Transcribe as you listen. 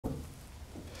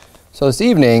So this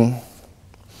evening,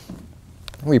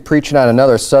 we're preaching on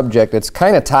another subject that's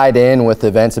kind of tied in with the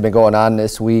events that have been going on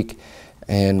this week,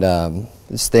 and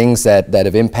it's things that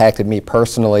have impacted me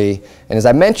personally. And as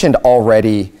I mentioned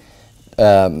already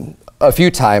a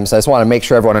few times, I just want to make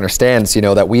sure everyone understands,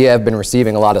 that we have been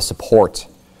receiving a lot of support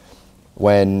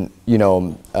when,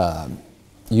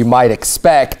 you might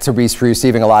expect to be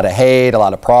receiving a lot of hate, a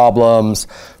lot of problems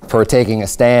for taking a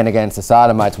stand against the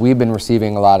Sodomites. We've been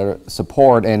receiving a lot of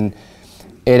support, and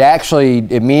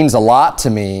it means a lot to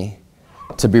me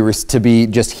to be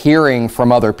just hearing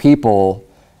from other people.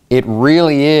 It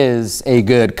really is a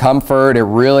good comfort. It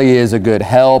really is a good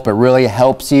help. It really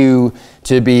helps you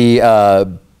to be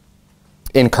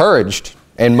encouraged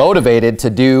and motivated to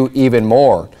do even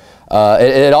more.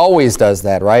 It always does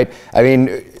that, right? I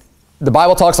mean, the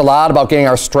Bible talks a lot about getting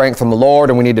our strength from the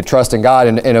Lord, and we need to trust in God.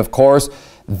 And of course,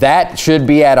 that should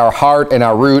be at our heart and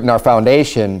our root and our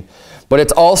foundation. But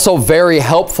it's also very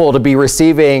helpful to be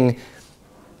receiving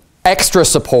extra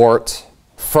support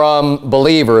from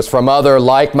believers, from other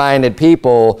like-minded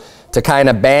people, to kind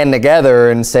of band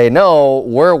together and say, no,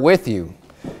 we're with you,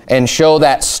 and show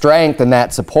that strength and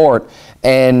that support.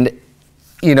 And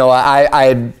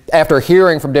I after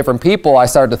hearing from different people, I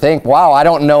started to think, wow, I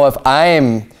don't know if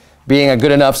I'm being a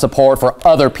good enough support for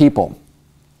other people.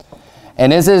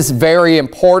 And this is very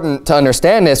important to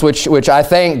understand this, which I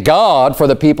thank God for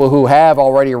the people who have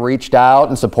already reached out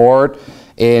and support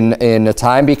in the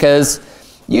time, because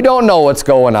you don't know what's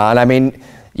going on. I mean,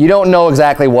 you don't know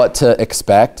exactly what to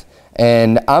expect.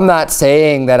 And I'm not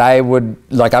saying that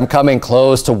I'm coming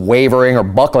close to wavering or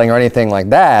buckling or anything like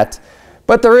that.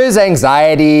 But there is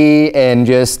anxiety, and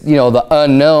just, the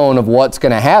unknown of what's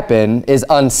going to happen is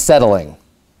unsettling,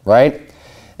 right?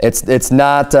 It's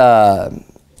not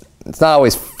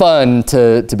always fun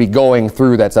to be going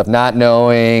through that stuff, not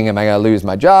knowing, am I going to lose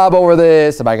my job over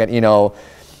this? Am I going to,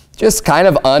 just kind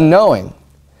of unknowing.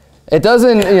 It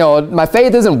doesn't, my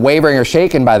faith isn't wavering or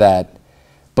shaken by that,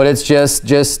 but it's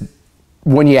just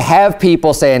when you have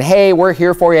people saying, hey, we're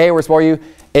here for you, hey, we're for you,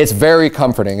 it's very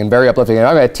comforting and very uplifting. And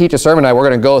I'm going to teach a sermon tonight. We're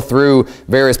going to go through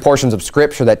various portions of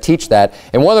Scripture that teach that.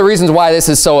 And one of the reasons why this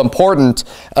is so important,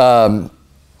 the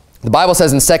Bible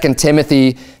says in 2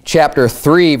 Timothy chapter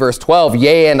 3, verse 12,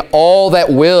 yea, and all that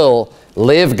will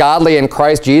live godly in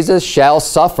Christ Jesus shall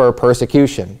suffer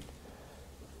persecution.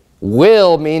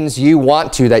 Will means you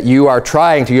want to, that you are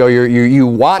trying to, you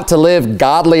want to live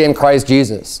godly in Christ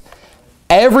Jesus.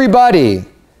 Everybody,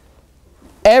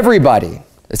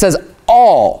 it says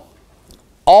all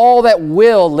that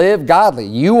will live godly.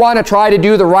 You want to try to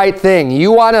do the right thing.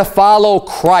 You want to follow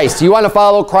Christ. You want to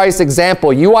follow Christ's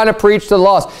example. You want to preach to the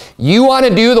lost. You want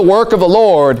to do the work of the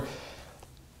Lord.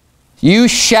 You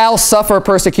shall suffer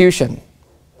persecution.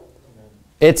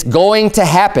 It's going to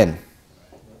happen.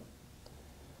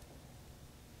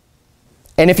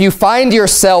 And if you find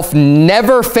yourself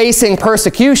never facing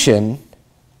persecution,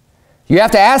 you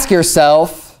have to ask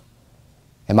yourself,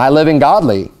 am I living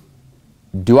godly?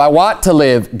 Do I want to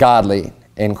live godly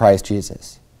in Christ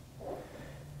Jesus?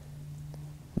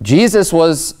 Jesus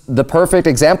was the perfect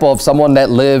example of someone that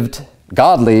lived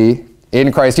godly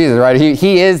in Christ Jesus, right?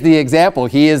 He is the example.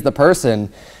 He is the person.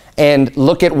 And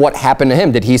look at what happened to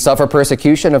him. Did he suffer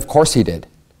persecution? Of course he did.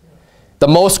 The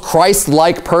most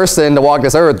Christ-like person to walk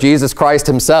this earth, Jesus Christ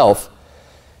himself.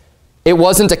 It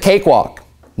wasn't a cakewalk.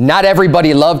 Not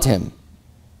everybody loved him.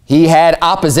 He had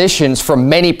oppositions from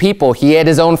many people. He had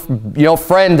his own,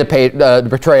 friend to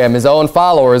betray him, his own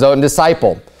follower, his own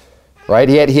disciple, right?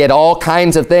 He had all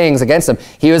kinds of things against him.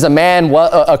 He was a man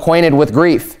acquainted with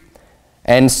grief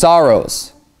and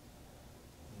sorrows.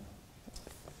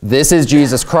 This is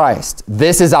Jesus Christ.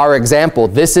 This is our example.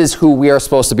 This is who we are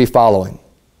supposed to be following.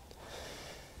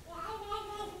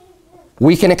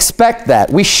 We can expect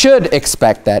that. We should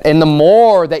expect that. And the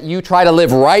more that you try to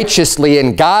live righteously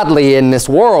and godly in this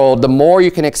world, the more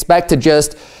you can expect to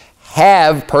just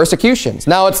have persecutions.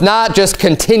 Now, it's not just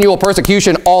continual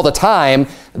persecution all the time.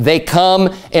 They come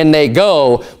and they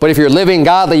go. But if you're living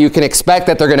godly, you can expect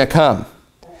that they're going to come.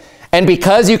 And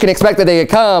because you can expect that they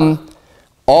come,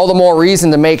 all the more reason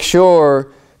to make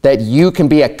sure that you can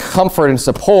be a comfort and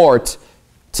support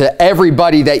to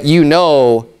everybody that you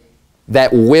know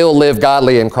that will live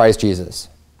godly in Christ Jesus.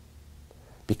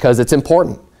 Because it's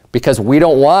important. Because we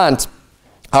don't want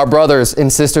our brothers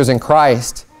and sisters in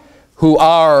Christ who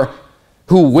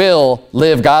will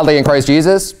live godly in Christ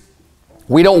Jesus.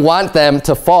 We don't want them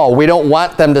to fall. We don't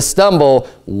want them to stumble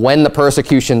when the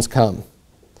persecutions come.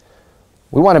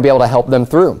 We want to be able to help them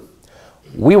through.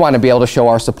 We want to be able to show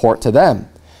our support to them.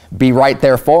 Be right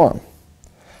there for them.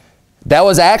 That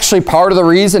was actually part of the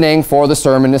reasoning for the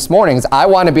sermon this morning. Is I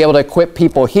want to be able to equip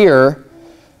people here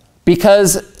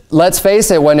because, let's face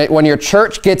it, when your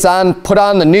church gets put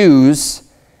on the news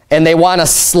and they want to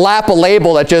slap a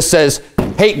label that just says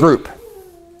hate group,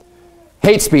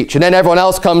 hate speech, and then everyone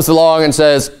else comes along and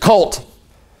says cult,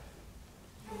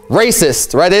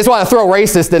 racist, right? They just want to throw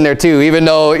racist in there too, even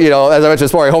though, you know, as I mentioned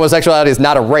before, homosexuality is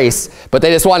not a race, but they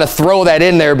just want to throw that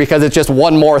in there because it's just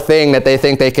one more thing that they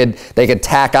think they could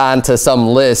tack on to some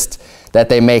list that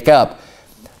they make up.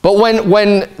 But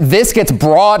when this gets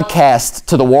broadcast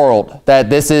to the world, that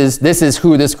this is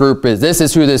who this group is, this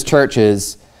is who this church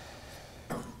is,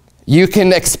 you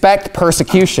can expect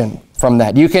persecution from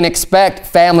that. You can expect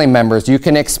family members. You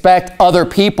can expect other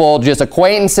people, just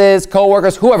acquaintances,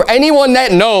 coworkers, whoever, anyone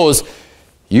that knows,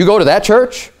 you go to that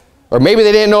church? Or maybe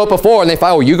they didn't know it before and they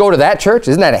find, oh, you go to that church?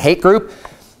 Isn't that a hate group?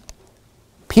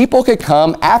 People could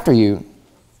come after you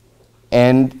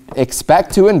and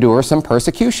expect to endure some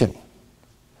persecution.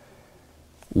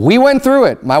 We went through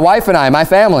it, my wife and I, my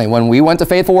family, when we went to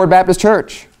Faithful Word Baptist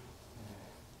Church.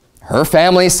 Her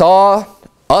family saw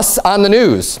us on the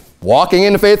news walking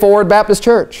into Faithful Word Baptist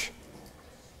Church.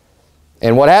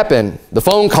 And what happened? The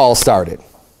phone call started,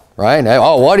 right?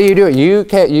 Oh, what are you doing? You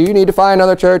need to find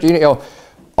another church. You know,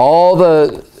 all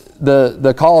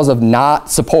the calls of not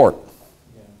support.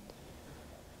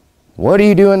 What are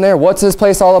you doing there? What's this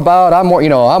place all about? I'm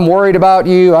worried about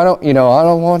you. I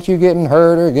don't want you getting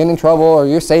hurt or getting in trouble or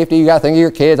your safety. You got to think of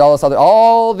your kids,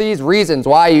 all these reasons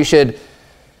why you should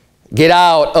get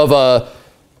out of a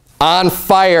on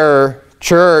fire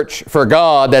church for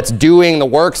God that's doing the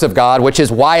works of God, which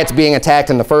is why it's being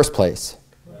attacked in the first place.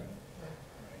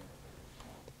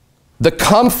 The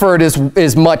comfort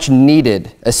is much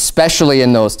needed, especially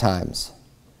in those times.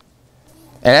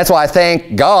 And that's why I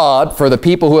thank God for the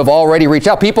people who have already reached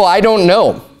out. People I don't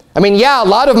know. I mean, yeah, a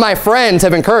lot of my friends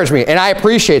have encouraged me, and I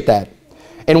appreciate that.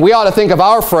 And we ought to think of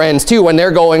our friends, too, when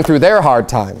they're going through their hard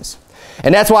times.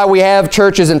 And that's why we have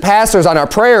churches and pastors on our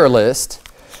prayer list,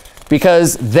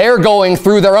 because they're going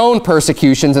through their own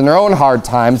persecutions and their own hard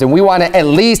times, and we want to at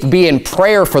least be in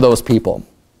prayer for those people.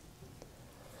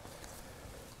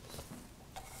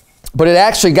 But it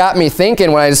actually got me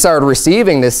thinking when I started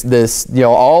receiving this,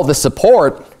 all the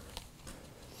support.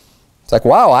 It's like,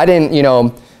 wow, I don't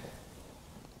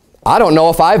know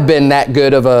if I've been that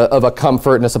good of a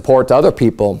comfort and a support to other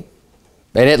people.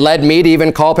 And it led me to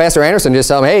even call Pastor Anderson, just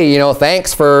tell him, hey,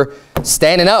 thanks for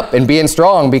standing up and being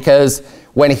strong, because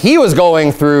when he was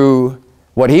going through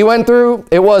what he went through,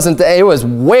 it was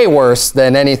way worse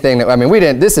than anything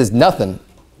this is nothing.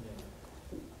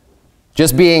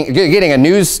 Just getting a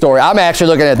news story, I'm actually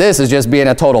looking at this as just being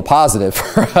a total positive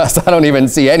for us. I don't even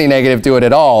see any negative to it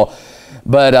at all.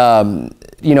 But,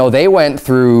 they went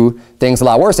through things a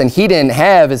lot worse, and he didn't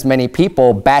have as many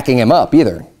people backing him up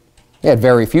either. He had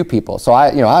very few people. So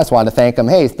I just wanted to thank him.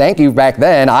 Hey, thank you back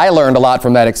then. I learned a lot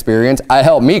from that experience. It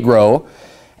helped me grow.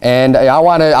 And I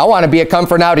want to be a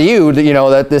comfort now to you,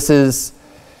 that this is,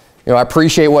 I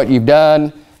appreciate what you've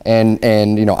done. And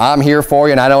I'm here for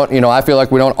you, and I feel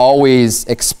like we don't always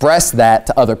express that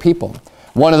to other people.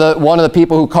 One of the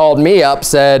people who called me up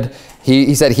said,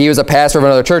 he said he was a pastor of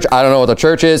another church. I don't know what the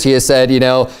church is. He has said,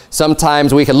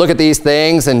 sometimes we can look at these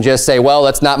things and just say, well,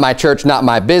 that's not my church, not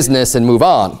my business, and move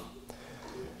on.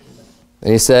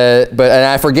 And he said, and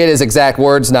I forget his exact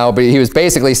words now, but he was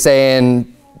basically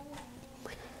saying,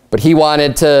 but he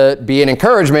wanted to be an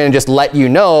encouragement and just let you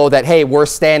know that, hey, we're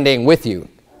standing with you.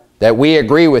 That we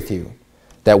agree with you,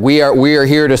 that we are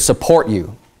here to support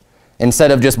you, instead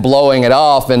of just blowing it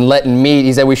off and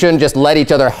he said we shouldn't just let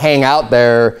each other hang out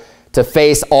there to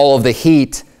face all of the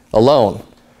heat alone.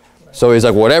 So he's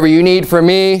like, whatever you need from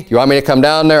me, you want me to come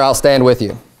down there, I'll stand with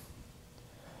you.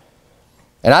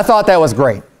 And I thought that was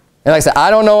great. And like I said,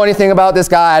 I don't know anything about this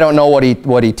guy, I don't know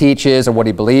what he teaches or what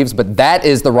he believes, but that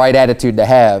is the right attitude to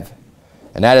have,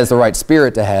 and that is the right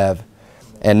spirit to have.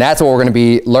 And that's what we're going to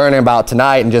be learning about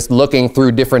tonight, and just looking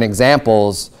through different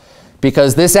examples,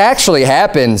 because this actually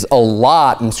happens a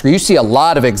lot. And you see a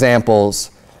lot of examples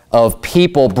of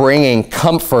people bringing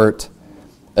comfort,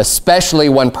 especially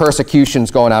when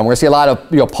persecution's going on. We're going to see a lot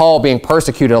of Paul being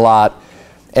persecuted a lot,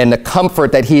 and the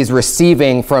comfort that he's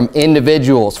receiving from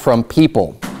individuals, from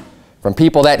people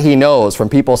that he knows, from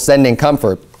people sending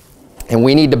comfort. And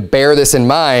we need to bear this in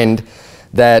mind,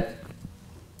 that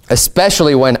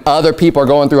especially when other people are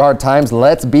going through hard times,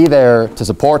 let's be there to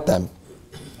support them.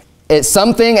 It's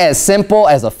something as simple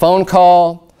as a phone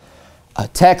call, a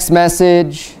text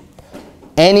message,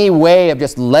 any way of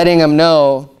just letting them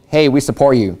know, hey, we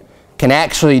support you, can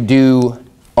actually do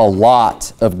a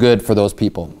lot of good for those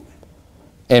people.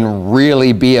 and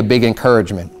really be a big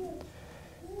encouragement.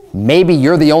 Maybe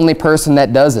you're the only person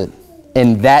that does it,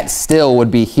 and that still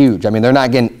would be huge. I mean, they're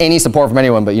not getting any support from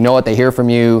anyone, but you know what? They hear from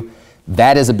you.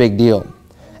 That is a big deal.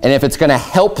 And if it's going to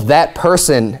help that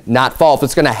person not fall, if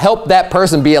it's going to help that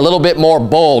person be a little bit more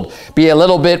bold, be a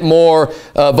little bit more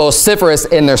vociferous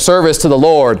in their service to the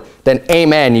Lord, then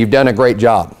amen, you've done a great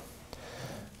job.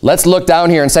 Let's look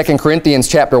down here in 2 Corinthians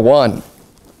chapter 1,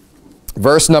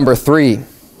 verse number 3.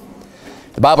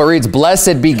 The Bible reads,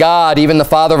 "Blessed be God, even the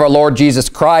Father of our Lord Jesus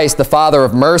Christ, the Father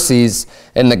of mercies,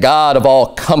 and the God of all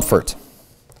comfort,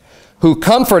 who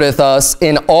comforteth us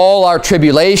in all our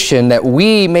tribulation, that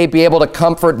we may be able to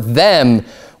comfort them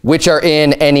which are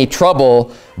in any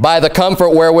trouble, by the comfort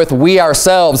wherewith we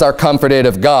ourselves are comforted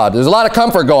of God." There's a lot of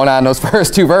comfort going on in those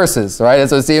first two verses, right? And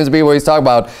so it seems to be what he's talking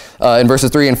about in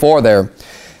verses 3 and 4 there.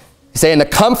 He's saying the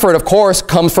comfort, of course,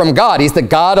 comes from God. He's the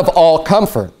God of all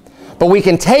comfort. But we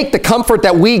can take the comfort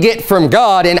that we get from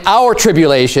God in our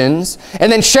tribulations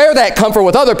and then share that comfort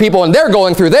with other people and they're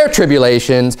going through their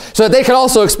tribulations so that they can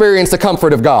also experience the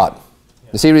comfort of God.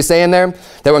 You see what he's saying there?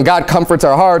 That when God comforts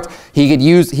our hearts, he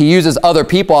uses other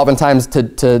people oftentimes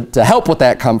to help with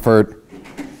that comfort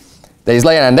that he's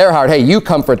laying on their heart. Hey, you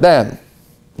comfort them.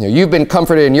 You know, you've been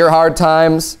comforted in your hard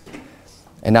times,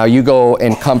 and now you go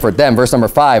and comfort them. Verse number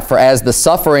 5, "For as the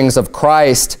sufferings of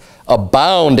Christ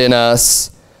abound in us,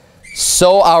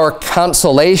 so our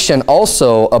consolation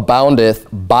also aboundeth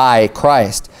by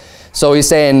Christ." So he's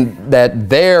saying that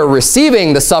they're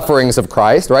receiving the sufferings of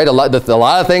Christ, right? A lot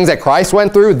of things that Christ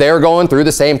went through, they're going through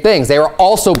the same things. They were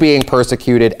also being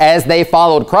persecuted. As they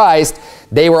followed Christ,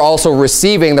 they were also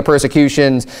receiving the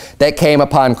persecutions that came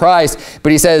upon Christ.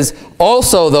 But he says,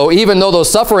 also though, even though those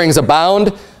sufferings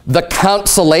abound, the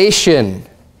consolation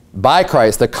by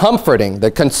Christ, the comforting,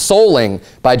 the consoling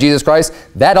by Jesus Christ,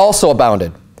 that also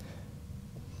abounded.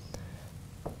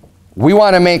 We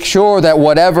want to make sure that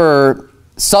whatever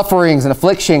sufferings and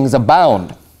afflictions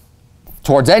abound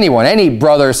towards anyone, any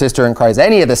brother or sister in Christ,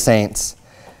 any of the saints,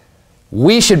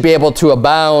 we should be able to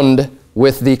abound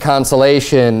with the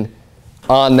consolation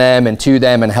on them and to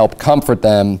them and help comfort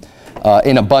them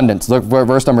in abundance. Look for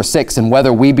verse number 6, "And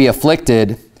whether we be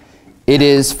afflicted, it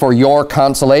is for your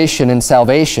consolation and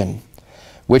salvation,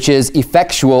 which is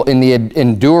effectual in the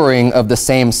enduring of the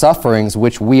same sufferings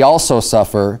which we also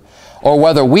suffer. Or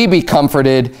whether we be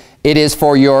comforted, it is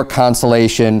for your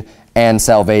consolation and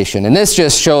salvation." And this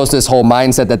just shows this whole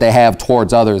mindset that they have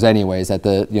towards others anyways, that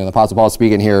the Apostle Paul is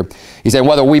speaking here. He said,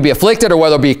 whether we be afflicted or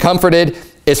whether be comforted,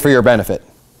 it's for your benefit.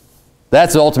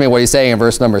 That's ultimately what he's saying in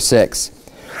verse number 6.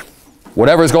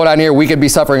 Whatever's going on here, we could be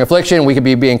suffering affliction, we could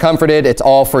be being comforted, it's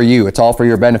all for you, it's all for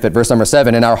your benefit. Verse number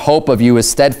 7, "And our hope of you is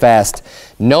steadfast,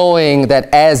 knowing that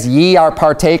as ye are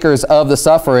partakers of the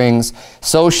sufferings,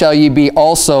 so shall ye be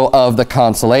also of the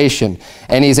consolation."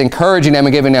 And he's encouraging them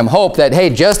and giving them hope that, hey,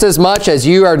 just as much as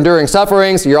you are enduring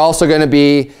sufferings, you're also going to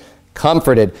be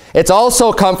comforted. It's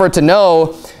also comfort to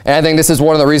know, and I think this is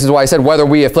one of the reasons why I said whether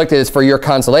we afflicted is for your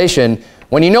consolation.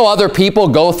 When you know other people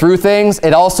go through things,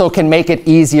 it also can make it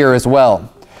easier as well.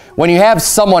 When you have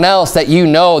someone else that you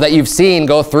know, that you've seen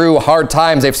go through hard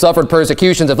times, they've suffered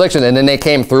persecutions, afflictions, and then they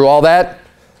came through all that,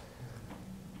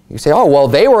 you say, oh, well,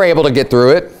 they were able to get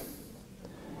through it.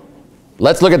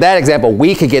 Let's look at that example.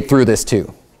 We could get through this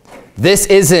too. This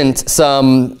isn't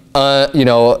some,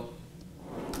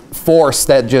 force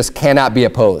that just cannot be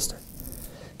opposed.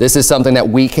 This is something that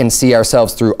we can see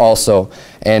ourselves through also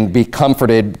and be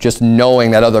comforted just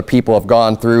knowing that other people have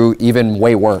gone through even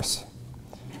way worse.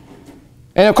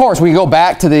 And of course, we go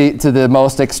back to the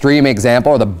most extreme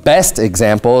example, or the best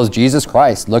example is Jesus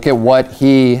Christ. Look at what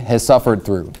he has suffered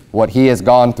through, what he has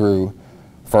gone through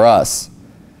for us.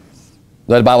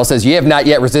 The Bible says, ye have not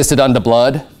yet resisted unto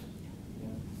blood.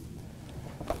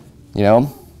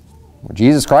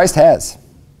 Jesus Christ has.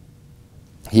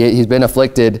 He's been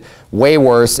afflicted way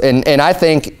worse. And I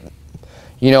think,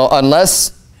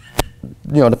 unless,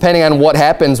 depending on what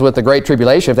happens with the Great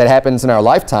Tribulation, if that happens in our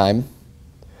lifetime,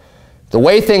 the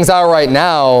way things are right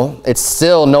now, it's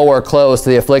still nowhere close to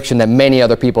the affliction that many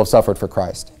other people have suffered for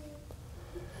Christ.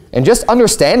 And just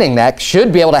understanding that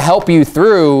should be able to help you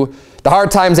through the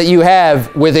hard times that you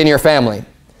have within your family,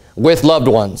 with loved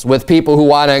ones, with people who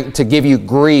want to give you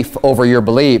grief over your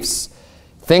beliefs.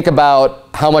 Think about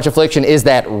how much affliction is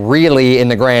that really in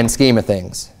the grand scheme of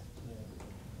things.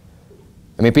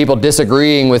 I mean, people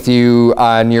disagreeing with you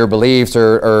on your beliefs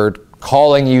or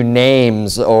calling you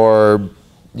names or,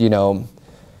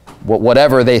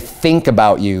 whatever they think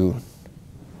about you.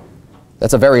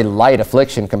 That's a very light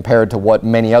affliction compared to what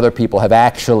many other people have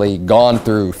actually gone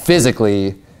through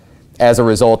physically as a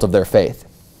result of their faith.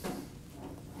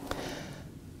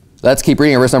 Let's keep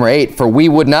reading verse number 8. For we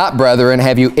would not, brethren,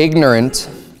 have you ignorant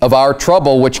of our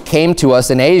trouble which came to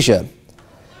us in Asia,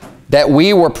 that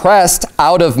we were pressed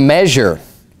out of measure,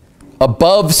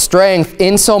 above strength,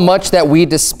 insomuch that we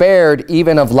despaired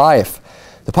even of life.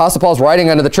 The Apostle Paul's writing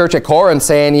unto the church at Corinth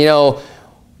saying, you know,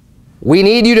 we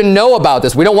need you to know about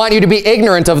this. We don't want you to be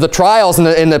ignorant of the trials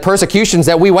and the persecutions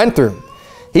that we went through.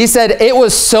 He said it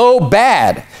was so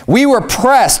bad. We were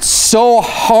pressed so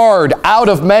hard out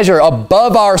of measure,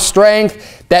 above our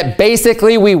strength, that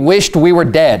basically we wished we were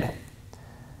dead.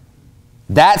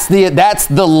 That's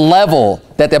the level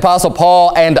that the Apostle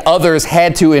Paul and others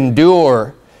had to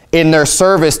endure in their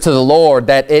service to the Lord,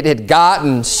 that it had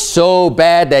gotten so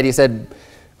bad that he said,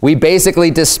 we basically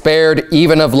despaired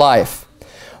even of life.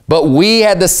 But we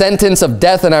had the sentence of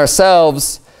death in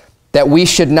ourselves, that we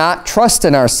should not trust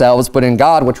in ourselves, but in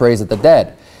God which raiseth the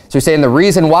dead. So he's saying the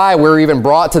reason why we're even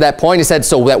brought to that point, he said,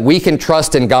 so that we can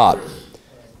trust in God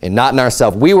and not in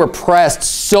ourselves. We were pressed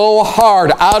so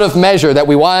hard out of measure that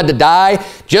we wanted to die,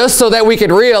 just so that we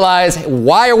could realize,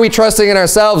 why are we trusting in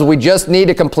ourselves? We just need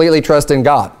to completely trust in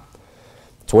God.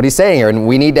 That's what he's saying here. And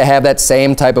we need to have that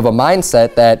same type of a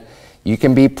mindset, that you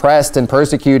can be pressed and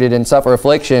persecuted and suffer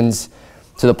afflictions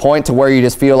to the point to where you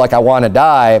just feel like I want to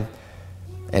die,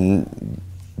 and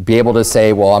be able to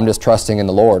say, well, I'm just trusting in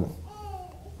the Lord.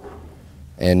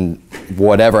 And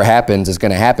whatever happens is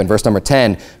going to happen. Verse number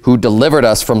 10, who delivered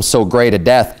us from so great a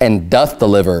death, and doth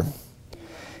deliver,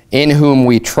 in whom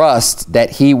we trust that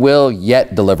he will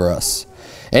yet deliver us.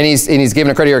 And he's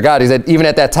giving a credit to God. He said, even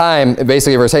at that time,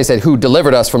 basically verse 8, he said, who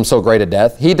delivered us from so great a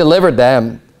death. He delivered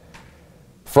them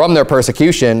from their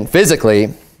persecution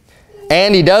physically,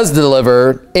 and he does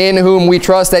deliver, in whom we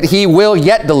trust that he will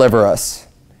yet deliver us.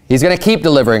 He's going to keep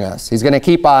delivering us. He's going to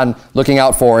keep on looking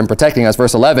out for and protecting us.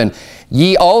 Verse 11,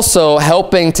 ye also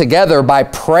helping together by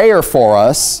prayer for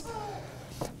us,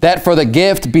 that for the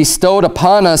gift bestowed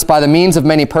upon us by the means of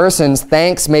many persons,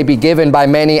 thanks may be given by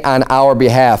many on our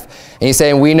behalf. And he's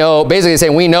saying, we know, basically he's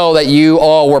saying, we know that you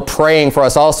all were praying for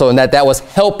us also, and that was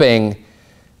helping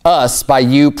us by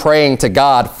you praying to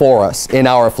God for us in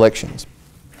our afflictions.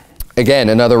 Again,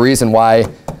 another reason why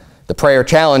the prayer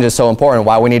challenge is so important,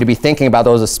 why we need to be thinking about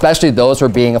those, especially those who are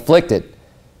being afflicted.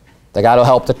 That God will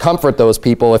help to comfort those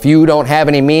people. If you don't have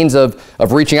any means of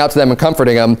reaching out to them and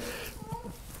comforting them,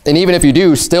 and even if you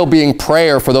do, still being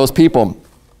prayer for those people.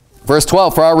 Verse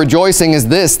 12, for our rejoicing is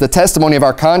this, the testimony of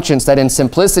our conscience, that in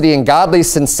simplicity and godly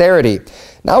sincerity,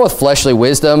 not with fleshly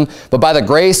wisdom, but by the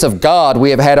grace of God, we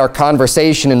have had our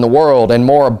conversation in the world, and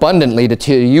more abundantly to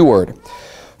youward.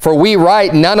 For we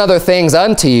write none other things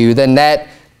unto you than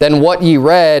what ye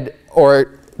read,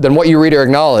 or than what you read or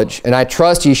acknowledge. And I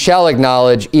trust ye shall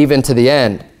acknowledge even to the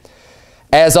end.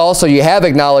 As also ye have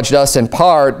acknowledged us in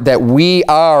part, that we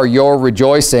are your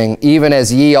rejoicing, even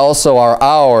as ye also are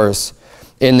ours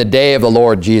in the day of the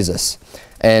Lord Jesus.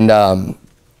 And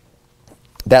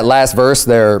that last verse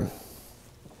there,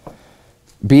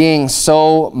 being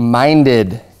so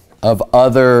minded of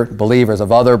other believers,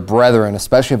 of other brethren,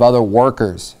 especially of other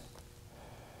workers.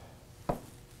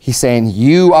 He's saying,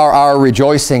 you are our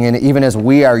rejoicing, and even as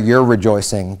we are your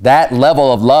rejoicing. That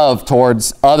level of love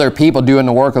towards other people doing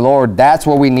the work of the Lord, that's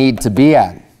where we need to be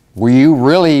at. Where you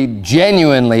really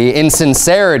genuinely, in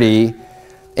sincerity,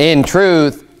 in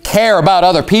truth, care about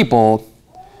other people,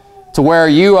 to where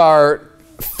you are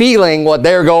feeling what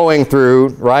they're going through,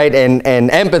 right? And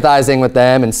empathizing with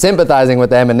them and sympathizing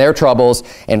with them and their troubles,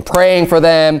 and praying for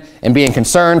them and being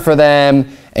concerned for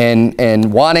them,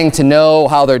 and wanting to know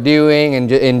how they're doing,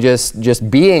 and just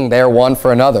being there one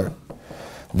for another.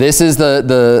 This is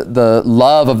the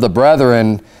love of the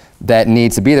brethren that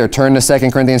needs to be there. Turn to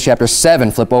 2 Corinthians chapter 7.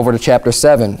 Flip over to chapter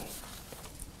 7.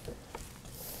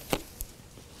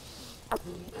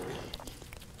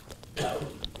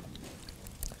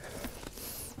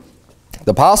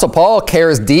 The Apostle Paul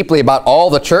cares deeply about all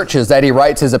the churches that he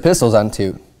writes his epistles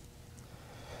unto.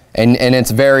 And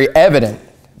it's very evident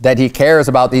that he cares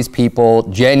about these people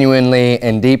genuinely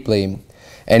and deeply.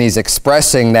 And he's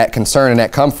expressing that concern and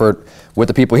that comfort with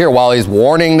the people here. While he's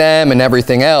warning them and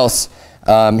everything else,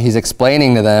 he's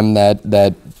explaining to them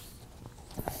that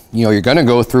you know, you're going to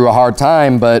go through a hard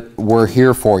time, but we're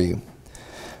here for you.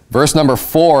 Verse number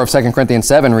 4 of 2 Corinthians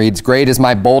 7 reads, great is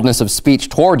my boldness of speech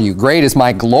toward you. Great is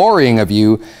my glorying of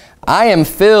you. I am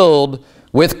filled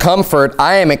with comfort.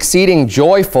 I am exceeding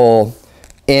joyful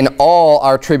in all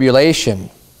our tribulation. And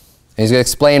he's going to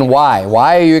explain why.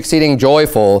 Why are you exceeding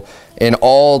joyful in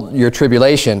all your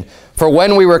tribulation? For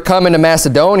when we were come into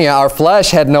Macedonia, our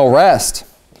flesh had no rest,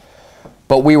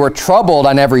 but we were troubled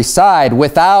on every side.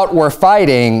 Without were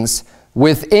fightings,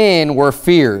 within were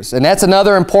fears. And that's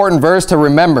another important verse to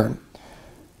remember.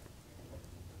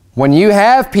 When you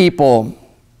have people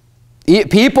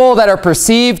that are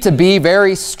perceived to be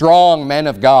very strong men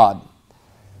of God,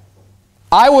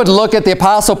 I would look at the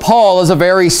Apostle Paul as a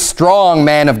very strong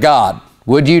man of God.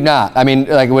 Would you not? I mean,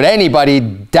 like, would anybody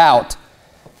doubt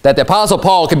that the Apostle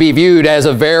Paul could be viewed as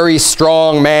a very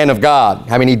strong man of God?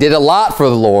 I mean, he did a lot for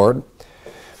the Lord.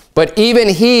 But even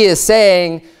he is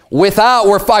saying,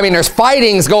 there's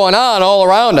fightings going on all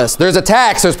around us. There's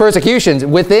attacks, there's persecutions.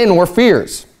 Within were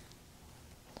fears.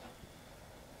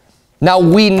 Now,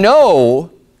 we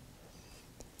know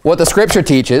what the Scripture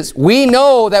teaches. We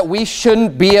know that we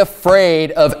shouldn't be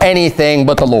afraid of anything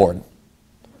but the Lord.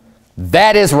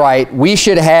 That is right. We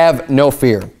should have no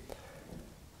fear.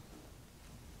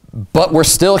 But we're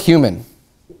still human.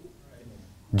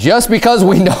 Just because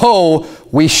we know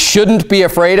we shouldn't be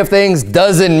afraid of things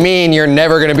doesn't mean you're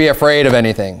never going to be afraid of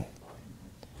anything.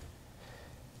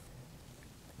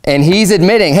 And he's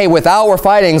admitting, hey, without were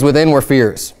fightings, within were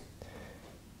fears.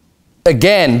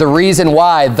 Again, the reason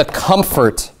why the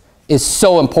comfort is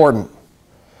so important.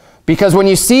 Because when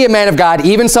you see a man of God,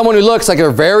 even someone who looks like they're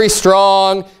very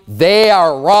strong, they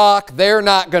are rock, they're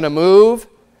not going to move,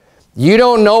 you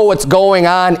don't know what's going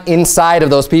on inside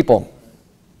of those people.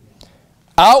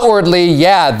 Outwardly,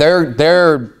 yeah,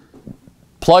 they're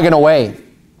plugging away.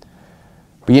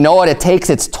 But you know what? It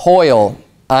takes its toll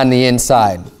on the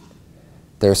inside.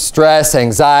 There's stress,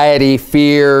 anxiety,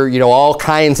 fear, all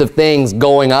kinds of things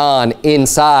going on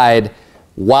inside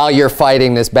while you're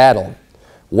fighting this battle,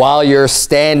 while you're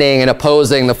standing and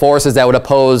opposing the forces that would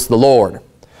oppose the Lord.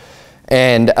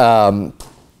 And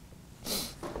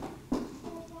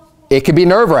it could be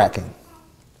nerve-wracking.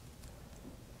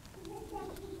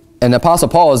 And the Apostle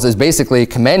Paul is basically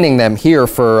commending them here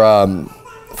for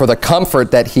the comfort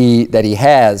that he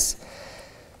has.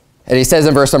 And he says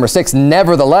in verse number 6,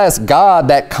 nevertheless, God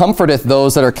that comforteth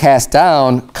those that are cast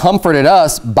down, comforted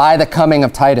us by the coming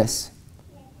of Titus.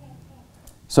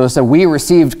 So it said we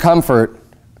received comfort.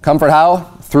 Comfort how?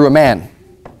 Through a man.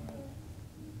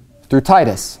 Through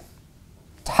Titus.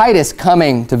 Titus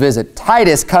coming to visit.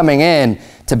 Titus coming in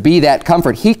to be that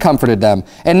comfort. He comforted them.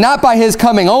 And not by his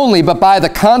coming only, but by the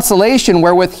consolation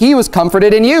wherewith he was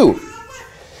comforted in you.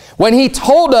 When he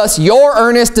told us your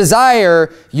earnest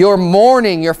desire, your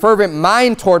mourning, your fervent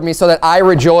mind toward me, so that I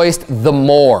rejoiced the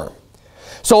more.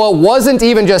 So it wasn't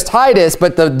even just Titus,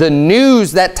 but the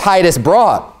news that Titus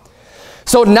brought.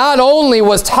 So not only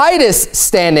was Titus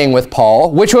standing with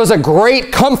Paul, which was a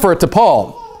great comfort to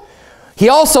Paul, he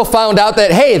also found out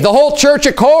that, hey, the whole church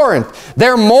at Corinth,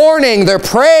 they're mourning, they're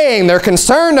praying, they're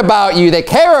concerned about you, they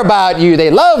care about you,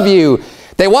 they love you.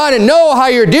 They want to know how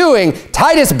you're doing.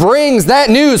 Titus brings that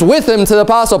news with him to the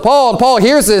Apostle Paul, and Paul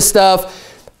hears this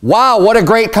stuff. Wow, what a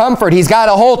great comfort. He's got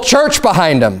a whole church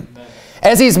behind him.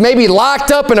 As he's maybe locked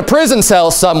up in a prison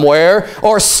cell somewhere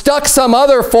or stuck some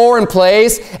other foreign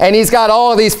place, and he's got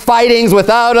all of these fightings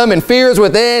without him and fears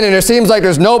within, and it seems like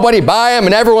there's nobody by him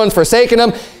and everyone's forsaken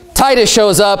him. Titus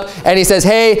shows up and he says,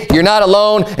 hey, you're not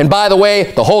alone. And by the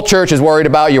way, the whole church is worried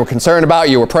about you, we're concerned about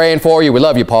you, we're praying for you, we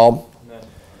love you, Paul.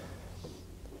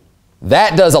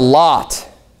 That does a lot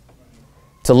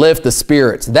to lift the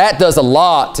spirits. That does a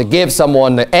lot to give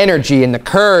someone the energy and the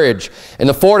courage and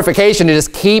the fortification to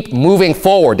just keep moving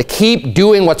forward, to keep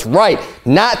doing what's right,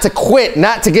 not to quit,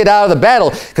 not to get out of the battle.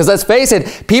 Because let's face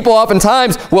it, people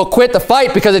oftentimes will quit the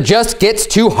fight because it just gets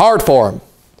too hard for them.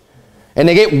 And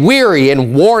they get weary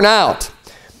and worn out.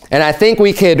 And I think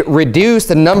we could reduce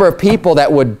the number of people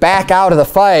that would back out of the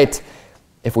fight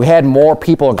if we had more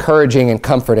people encouraging and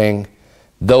comforting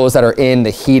those that are in the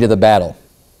heat of the battle.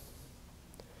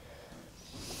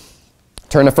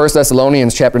 Turn to 1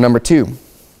 Thessalonians chapter number 2.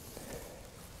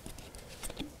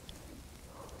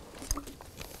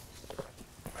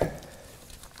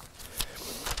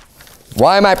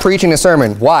 Why am I preaching this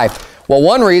sermon? Why? Well,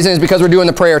 one reason is because we're doing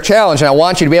the prayer challenge, and I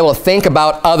want you to be able to think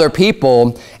about other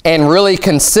people and really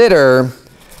consider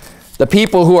the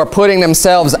people who are putting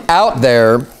themselves out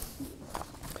there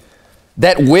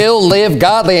that will live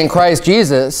godly in Christ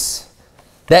Jesus,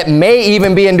 that may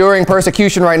even be enduring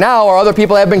persecution right now, or other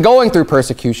people have been going through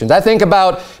persecutions. I think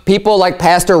about people like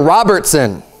Pastor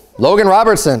Robertson, Logan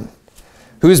Robertson,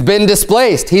 who's been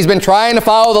displaced. He's been trying to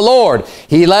follow the Lord.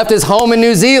 He left his home in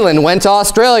New Zealand, went to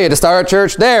Australia to start a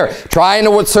church there, trying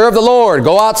to serve the Lord,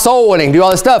 go out soul winning, do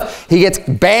all this stuff. He gets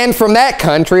banned from that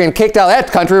country and kicked out of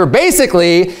that country, or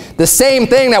basically the same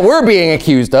thing that we're being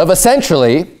accused of,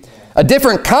 essentially. A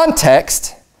different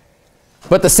context,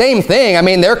 but the same thing. I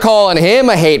mean, they're calling him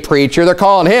a hate preacher. They're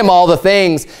calling him all the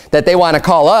things that they want to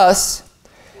call us.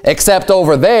 Except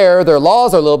over there, their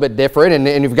laws are a little bit different,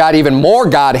 and you've got even more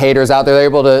God haters out there. They're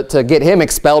able to get him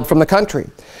expelled from the country.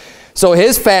 So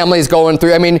his family's going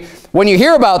through, I mean, when you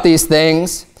hear about these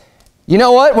things, you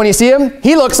know what? When you see him,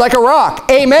 he looks like a rock.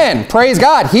 Amen. Praise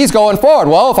God. He's going forward.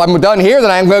 Well, if I'm done here,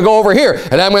 then I'm going to go over here,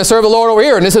 and I'm going to serve the Lord over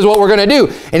here, and this is what we're going to do.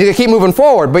 And he's going to keep moving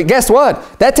forward. But guess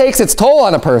what? That takes its toll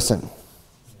on a person.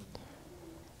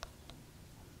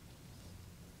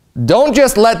 Don't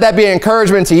just let that be an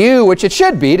encouragement to you, which it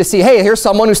should be, to see, hey, here's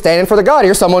someone who's standing for the God.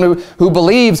 Here's someone who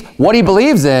believes what he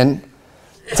believes in.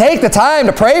 Take the time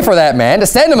to pray for that man, to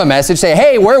send him a message, say,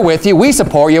 hey, we're with you, we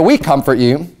support you, we comfort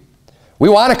you. We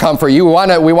want to comfort you. We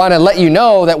want to let you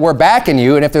know that we're backing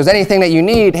you, and if there's anything that you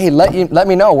need, hey, let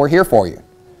me know. We're here for you.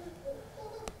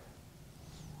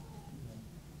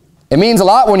 It means a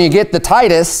lot when you get the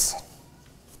Titus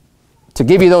to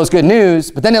give you those good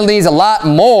news, but then it needs a lot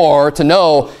more to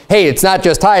know, hey, it's not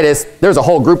just Titus, there's a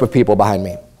whole group of people behind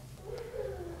me.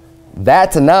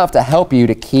 That's enough to help you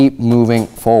to keep moving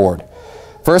forward.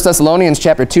 1 Thessalonians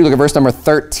chapter 2, look at verse number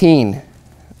 13.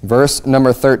 Verse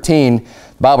number 13, the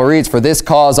Bible reads, for this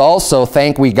cause also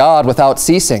thank we God without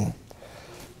ceasing,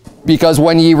 because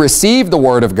when ye received the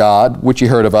word of God, which ye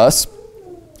heard of us,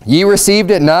 ye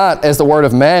received it not as the word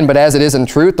of men, but as it is in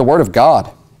truth the word of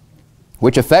God,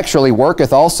 which effectually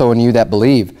worketh also in you that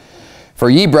believe. For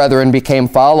ye, brethren, became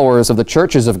followers of the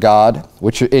churches of God,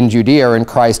 which in Judea are in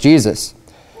Christ Jesus.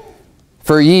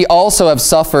 For ye also have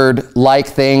suffered like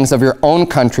things of your own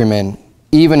countrymen,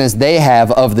 even as they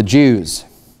have of the Jews,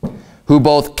 who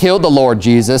both killed the Lord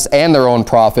Jesus and their own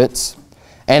prophets,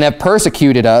 and have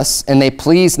persecuted us, and they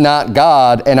please not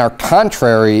God, and are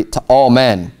contrary to all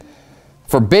men,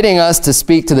 forbidding us to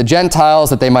speak to the Gentiles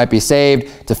that they might be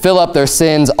saved, to fill up their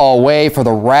sins alway, for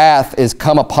the wrath is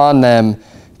come upon them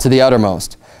to the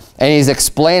uttermost. And he's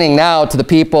explaining now to the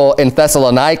people in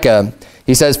Thessalonica,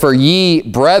 he says, for ye,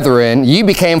 brethren, ye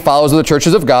became followers of the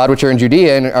churches of God, which are in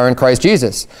Judea and are in Christ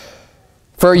Jesus.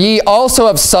 For ye also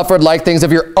have suffered like things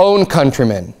of your own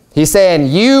countrymen. He's saying,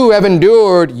 you have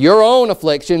endured your own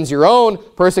afflictions, your own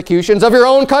persecutions of your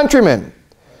own countrymen,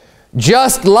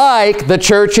 just like the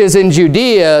churches in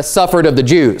Judea suffered of the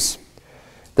Jews.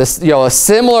 This, a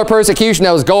similar persecution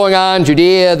that was going on in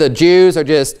Judea, the Jews are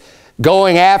just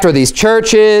going after these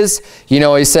churches. He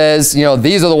says,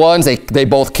 these are the ones, they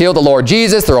both killed the Lord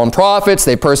Jesus, their own prophets,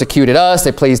 they persecuted us,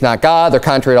 they pleased not God, they're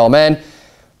contrary to all men.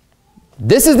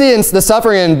 This is the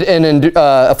suffering and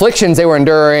afflictions they were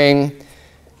enduring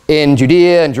in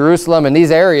Judea and Jerusalem and these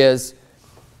areas.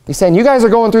 He's saying, you guys are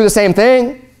going through the same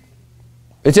thing.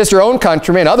 It's just your own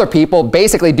countrymen, other people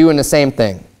basically doing the same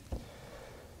thing.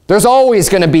 There's always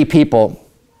going to be people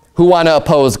who want to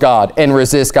oppose God and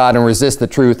resist the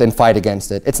truth and fight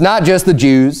against it. It's not just the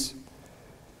Jews.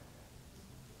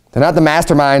 They're not the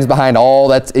masterminds behind all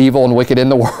that's evil and wicked in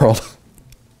the world.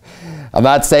 I'm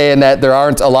not saying that there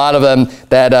aren't a lot of them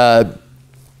that,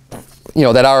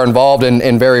 that are involved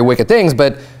in very wicked things,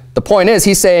 but the point is,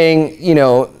 he's saying,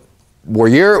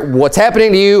 what's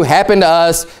happening to you happened to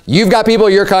us. You've got people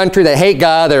in your country that hate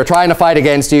God, that are trying to fight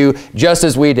against you, just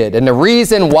as we did. And the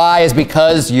reason why is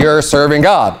because you're serving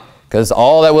God. Because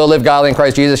all that will live godly in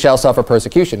Christ Jesus shall suffer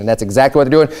persecution. And that's exactly what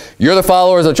they're doing. You're the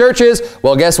followers of churches.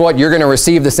 Well, guess what? You're going to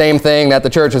receive the same thing that the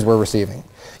churches were receiving.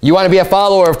 You want to be a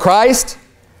follower of Christ?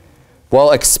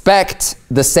 Well, expect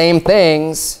the same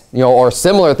things, or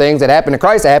similar things that happened to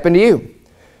Christ to happen to you.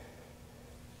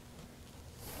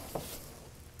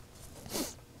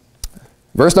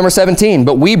 Verse number 17,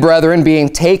 but we, brethren, being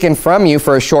taken from you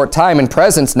for a short time in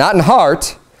presence, not in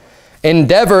heart,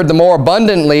 endeavored the more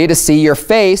abundantly to see your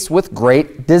face with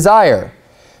great desire.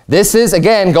 This is,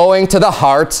 again, going to the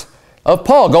heart of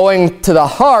Paul, going to the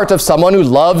heart of someone who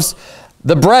loves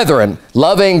the brethren,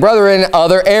 loving brethren in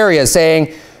other areas,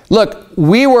 saying, look,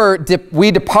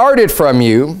 we departed from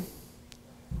you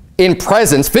in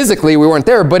presence. Physically, we weren't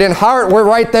there, but in heart, we're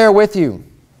right there with you.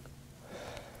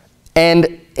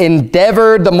 And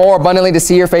endeavored the more abundantly to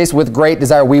see your face with great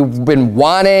desire. We've been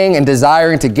wanting and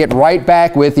desiring to get right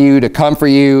back with you, to comfort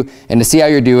you, and to see how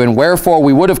you're doing. Wherefore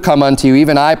we would have come unto you,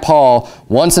 even I, Paul,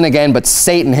 once and again, but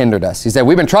Satan hindered us. He said,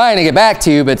 we've been trying to get back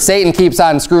to you, but Satan keeps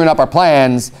on screwing up our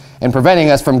plans and preventing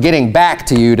us from getting back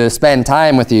to you to spend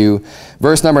time with you.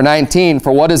 Verse number 19,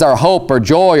 for what is our hope or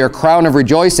joy or crown of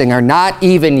rejoicing? Are not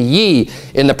even ye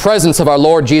in the presence of our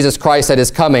Lord Jesus Christ that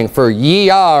is coming? For ye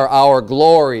are our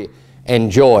glory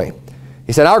and joy.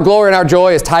 He said, our glory and our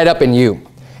joy is tied up in you,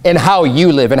 in how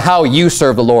you live and how you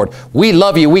serve the Lord. We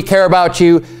love you. We care about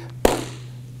you.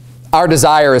 Our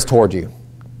desire is toward you.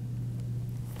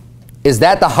 Is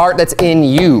that the heart that's in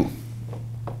you?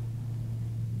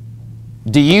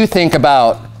 Do you think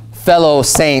about fellow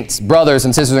saints, brothers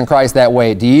and sisters in Christ that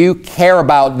way? Do you care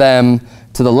about them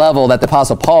to the level that the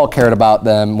Apostle Paul cared about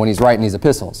them when he's writing these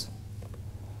epistles?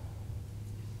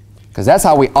 Because that's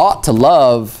how we ought to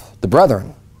love the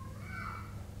brethren.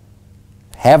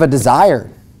 Have a desire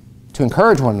to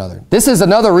encourage one another. This is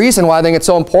another reason why I think it's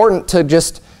so important to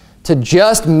just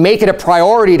make it a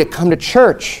priority to come to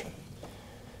church.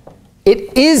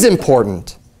 It is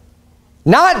important.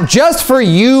 Not just for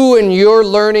you and your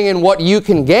learning and what you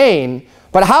can gain,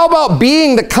 but how about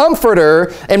being the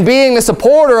comforter and being the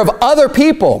supporter of other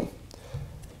people?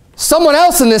 Someone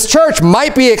else in this church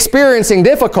might be experiencing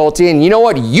difficulty, and you know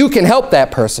what? You can help that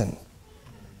person.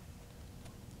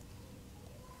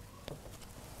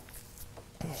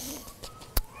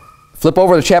 Flip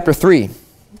over to chapter 3.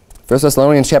 1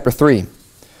 Thessalonians chapter 3.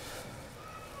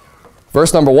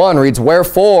 Verse number 1 reads,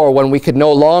 "Wherefore, when we could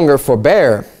no longer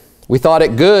forbear, we thought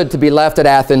it good to be left at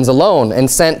Athens alone, and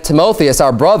sent Timotheus,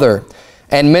 our brother,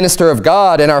 and minister of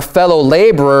God, and our fellow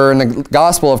laborer in the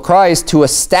gospel of Christ, to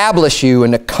establish you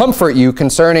and to comfort you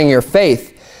concerning your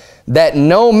faith, that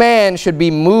no man should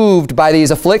be moved by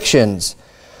these afflictions.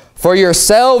 For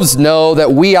yourselves know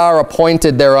that we are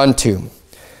appointed thereunto.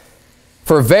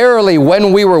 For verily,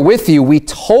 when we were with you, we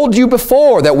told you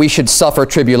before that we should suffer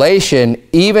tribulation,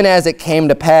 even as it came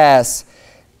to pass,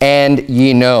 and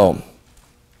ye know.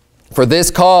 For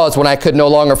this cause, when I could no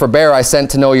longer forbear, I sent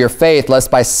to know your faith, lest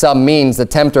by some means the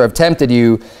tempter have tempted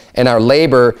you, and our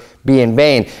labor be in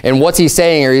vain." And what's he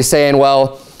saying here? He's saying,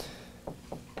 well,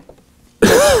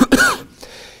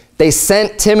 they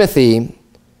sent Timothy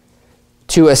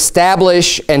to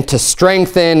establish and to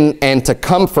strengthen and to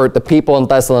comfort the people in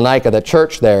Thessalonica, the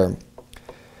church there,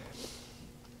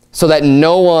 so that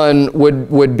no one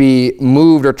would be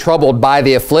moved or troubled by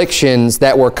the afflictions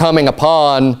that were coming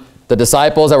upon the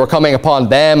disciples, that were coming upon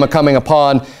them, coming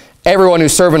upon everyone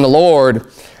who's serving the Lord.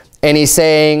 And he's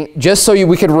saying, just so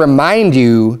we could remind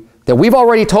you that we've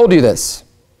already told you this.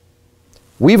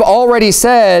 We've already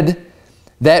said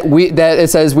that it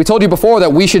says, we told you before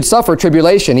that we should suffer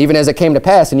tribulation, even as it came to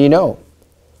pass, and you know.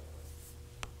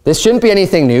 This shouldn't be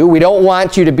anything new. We don't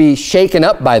want you to be shaken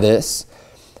up by this.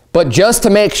 But just to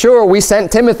make sure, we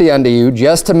sent Timothy unto you,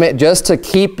 just to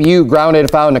keep you grounded and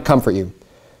found and to comfort you.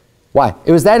 Why?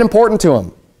 It was that important to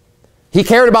him. He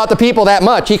cared about the people that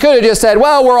much. He could have just said,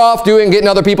 well, we're off getting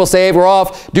other people saved. We're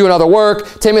off doing other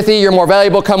work. Timothy, you're more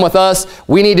valuable. Come with us.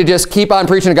 We need to just keep on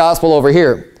preaching the gospel over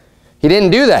here. He didn't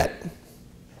do that.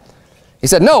 He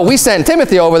said, no, we sent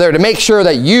Timothy over there to make sure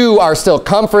that you are still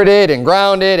comforted and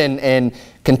grounded and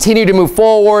continue to move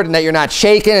forward, and that you're not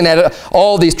shaken, and that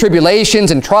all these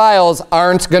tribulations and trials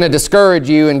aren't going to discourage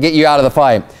you and get you out of the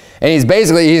fight. And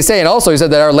he's saying also, he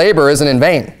said that our labor isn't in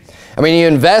vain. I mean, you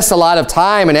invest a lot of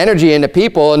time and energy into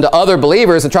people, into other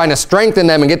believers, and trying to strengthen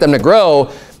them and get them to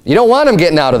grow. You don't want them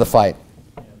getting out of the fight.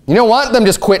 You don't want them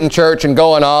just quitting church and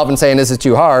going off and saying this is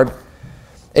too hard.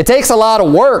 It takes a lot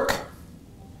of work.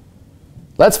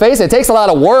 Let's face it, it takes a lot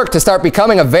of work to start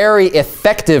becoming a very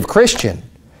effective Christian.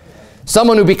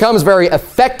 Someone who becomes very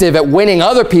effective at winning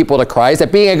other people to Christ,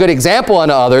 at being a good example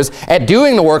unto others, at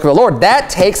doing the work of the Lord. That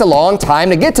takes a long time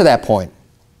to get to that point.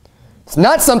 It's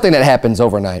not something that happens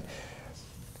overnight.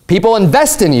 People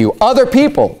invest in you, other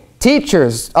people,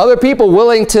 teachers, other people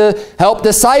willing to help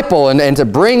disciple and to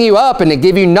bring you up and to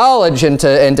give you knowledge and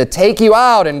to take you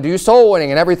out and do soul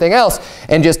winning and everything else.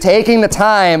 And just taking the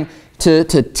time to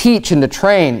teach and to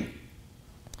train.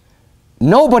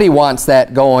 Nobody wants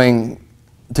that going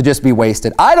to just be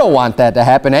wasted. I don't want that to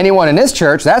happen. Anyone in this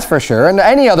church, that's for sure, and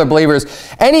any other believers,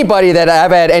 anybody that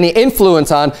I've had any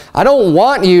influence on, I don't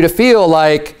want you to feel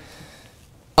like,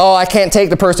 oh, I can't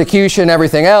take the persecution and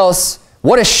everything else.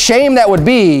 What a shame that would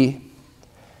be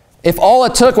if all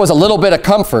it took was a little bit of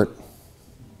comfort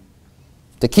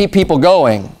to keep people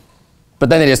going, but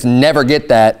then they just never get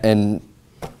that and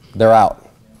they're out.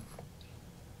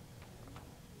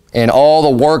 And all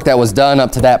the work that was done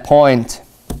up to that point,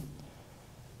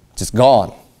 just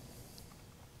gone.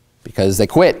 Because they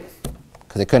quit.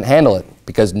 Because they couldn't handle it.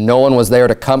 Because no one was there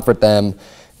to comfort them.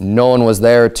 No one was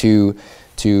there to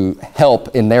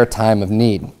help in their time of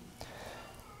need.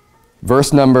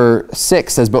 Verse number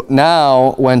 6 says, "But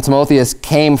now when Timotheus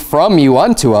came from you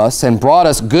unto us, and brought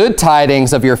us good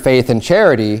tidings of your faith and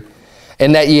charity,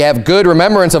 and that ye have good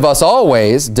remembrance of us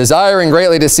always, desiring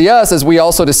greatly to see us, as we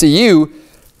also to see you,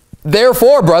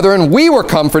 therefore, brethren, we were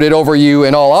comforted over you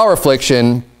in all our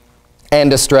affliction and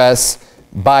distress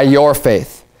by your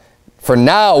faith. For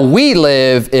now we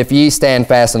live if ye stand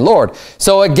fast in the Lord."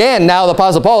 So again, now the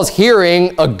Apostle Paul is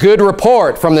hearing a good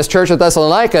report from this church at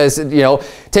Thessalonica. You know,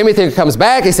 Timothy comes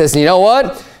back, he says, you know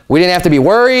what? We didn't have to be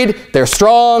worried. They're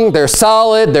strong. They're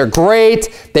solid. They're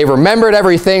great. They've remembered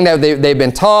everything that they've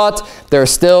been taught. They're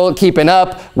still keeping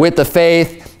up with the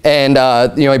faith. And,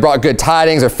 he brought good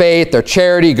tidings, their faith, their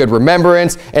charity, good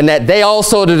remembrance, and that they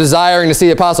also are desiring to see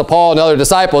the Apostle Paul and other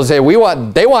disciples say,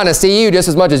 they want to see you just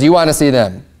as much as you want to see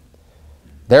them.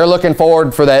 They're looking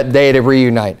forward for that day to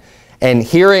reunite. And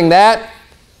hearing that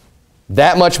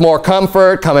much more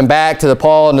comfort coming back to the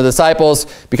Paul and the disciples,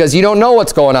 because you don't know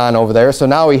what's going on over there. So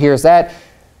now he hears that,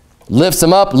 lifts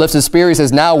him up, lifts his spirit. He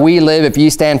says, now we live if ye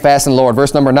stand fast in the Lord.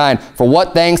 Verse number 9, for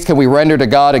what thanks can we render to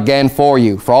God again for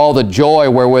you, for all the joy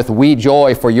wherewith we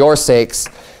joy for your sakes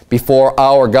before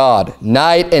our God,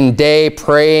 night and day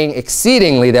praying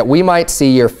exceedingly that we might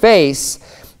see your face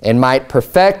and might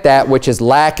perfect that which is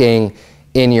lacking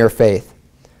in your faith.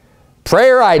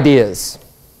 Prayer ideas.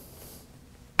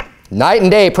 Night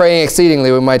and day praying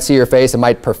exceedingly we might see your face and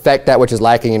might perfect that which is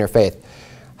lacking in your faith.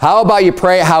 How about you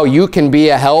pray how you can be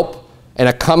a help and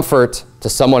a comfort to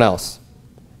someone else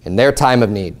in their time of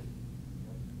need?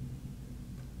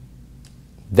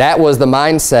 That was the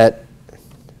mindset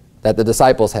that the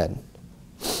disciples had.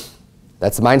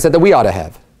 That's the mindset that we ought to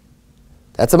have.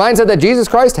 That's the mindset that Jesus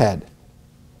Christ had.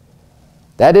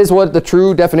 That is what the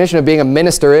true definition of being a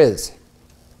minister is.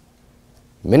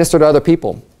 Minister to other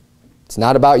people. It's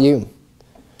not about you.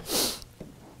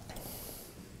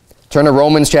 Turn to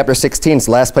Romans chapter 16. It's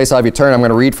the last place I'll have you turn. I'm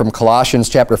going to read from Colossians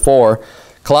chapter 4.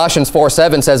 Colossians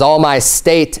 4:7 says, all my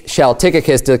state shall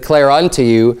Tychicus declare unto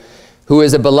you, who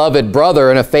is a beloved brother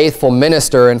and a faithful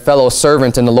minister and fellow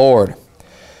servant in the Lord,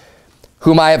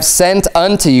 whom I have sent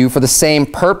unto you for the same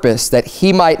purpose, that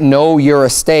he might know your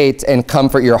estate and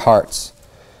comfort your hearts.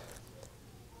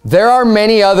 There are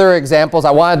many other examples.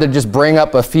 I wanted to just bring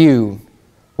up a few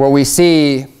where we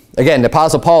see, again, the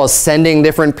Apostle Paul is sending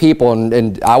different people,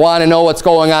 and I want to know what's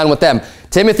going on with them.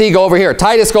 Timothy, go over here.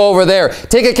 Titus, go over there.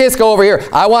 Tychicus, go over here.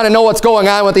 I want to know what's going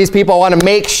on with these people. I want to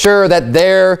make sure that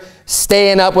they're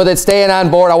staying up with it, staying on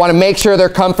board. I want to make sure they're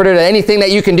comforted. Anything that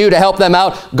you can do to help them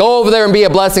out, go over there and be a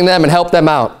blessing to them and help them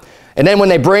out. And then when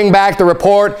they bring back the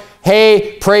report,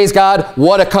 hey, praise God,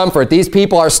 what a comfort. These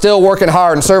people are still working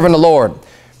hard and serving the Lord.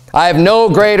 I have no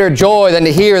greater joy than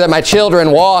to hear that my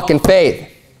children walk in faith.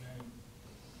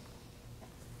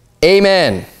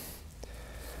 Amen.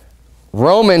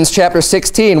 Romans chapter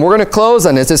 16. We're going to close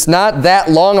on this. It's not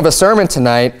that long of a sermon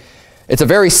tonight. It's a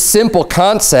very simple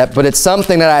concept, but it's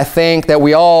something that I think that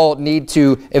we all need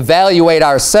to evaluate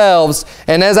ourselves.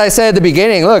 And as I said at the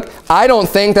beginning, look, I don't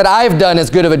think that I've done as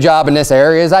good of a job in this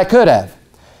area as I could have.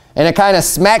 And it kind of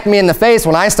smacked me in the face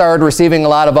when I started receiving a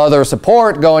lot of other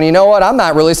support, going, you know what, I'm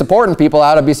not really supporting people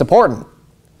I ought to be supporting.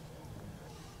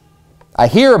 I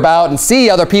hear about and see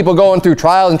other people going through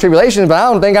trials and tribulations, but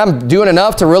I don't think I'm doing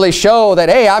enough to really show that,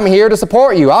 hey, I'm here to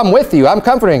support you. I'm with you. I'm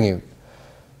comforting you.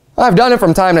 I've done it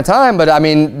from time to time, but I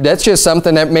mean, that's just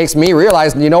something that makes me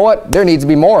realize, you know what, there needs to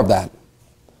be more of that.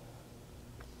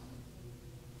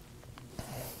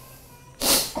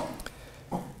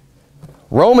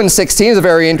 Romans 16 is a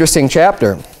very interesting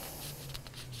chapter.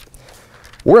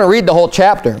 We're going to read the whole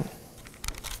chapter. And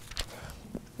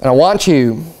I want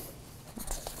you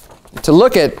to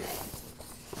look at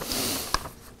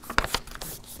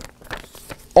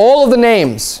all of the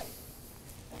names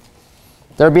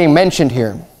that are being mentioned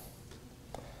here.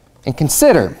 And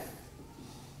consider,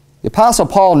 the Apostle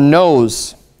Paul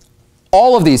knows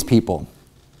all of these people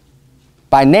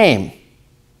by name.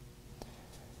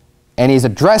 And he's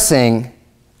addressing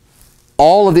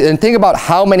all of the, and think about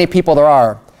how many people there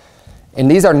are.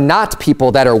 And these are not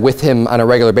people that are with him on a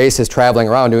regular basis traveling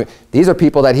around. These are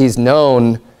people that he's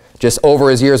known just over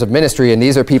his years of ministry, and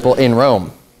these are people in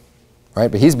Rome,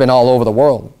 right? But he's been all over the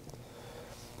world.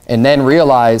 And then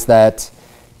realize that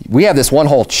we have this one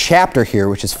whole chapter here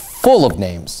which is full of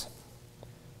names.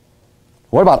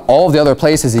 What about all the other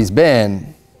places he's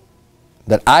been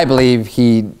that I believe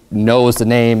he knows the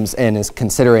names and is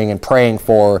considering and praying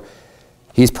for?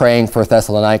 He's praying for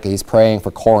Thessalonica. He's praying for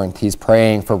Corinth. He's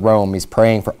praying for Rome. He's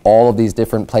praying for all of these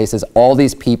different places, all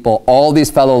these people, all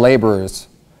these fellow laborers.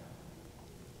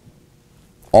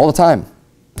 All the time.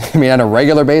 I mean, on a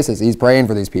regular basis, he's praying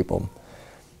for these people.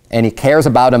 And he cares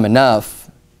about them enough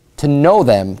to know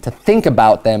them, to think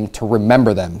about them, to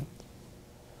remember them.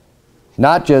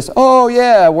 Not just, oh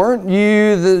yeah, weren't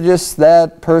you just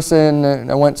that person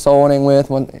I went soul winning with?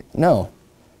 No.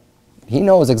 He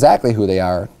knows exactly who they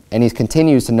are, and he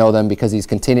continues to know them because he's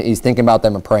thinking about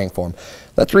them and praying for them.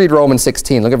 Let's read Romans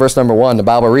 16. Look at verse number 1. The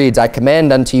Bible reads, I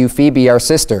commend unto you Phoebe, our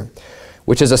sister,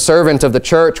 which is a servant of the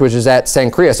church which is at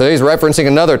Cenchrea. So he's referencing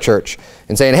another church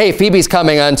and saying, hey, Phoebe's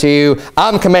coming unto you.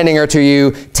 I'm commending her to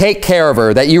you. Take care of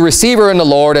her, that you receive her in the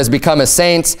Lord as become a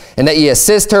saint, and that ye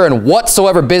assist her in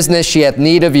whatsoever business she hath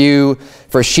need of you,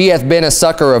 for she hath been a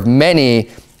succor of many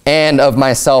and of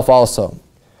myself also.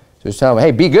 So he's telling me,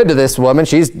 hey, be good to this woman.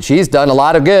 She's done a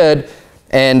lot of good,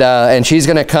 and she's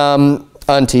going to come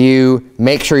unto you.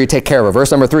 Make sure you take care of her.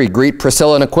 Verse number 3, greet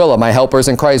Priscilla and Aquila, my helpers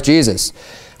in Christ Jesus,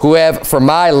 who have for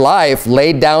my life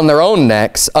laid down their own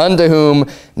necks, unto whom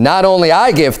not only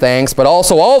I give thanks, but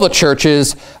also all the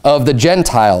churches of the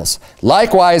Gentiles.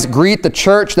 Likewise greet the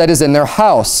church that is in their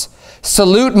house.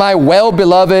 Salute my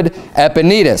well-beloved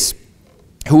Epaenetus,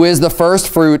 who is the first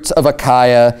fruits of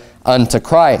Achaia unto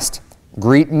Christ.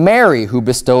 Greet Mary, who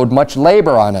bestowed much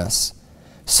labor on us.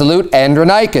 Salute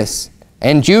Andronicus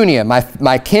and Junia,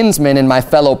 my kinsmen and my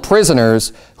fellow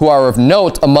prisoners, who are of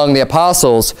note among the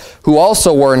apostles, who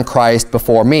also were in Christ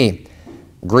before me.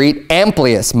 Greet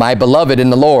Amplius, my beloved in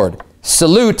the Lord.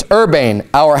 Salute Urbane,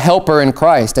 our helper in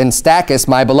Christ, and Stachys,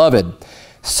 my beloved.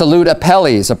 Salute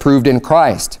Apelles, approved in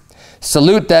Christ.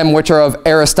 Salute them which are of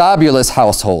Aristobulus'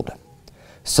 household.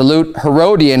 Salute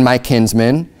Herodian, my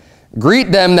kinsman.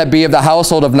 Greet them that be of the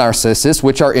household of Narcissus,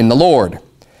 which are in the Lord.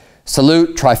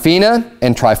 Salute Tryphena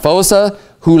and Tryphosa,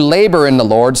 who labor in the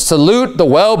Lord. Salute the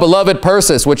well-beloved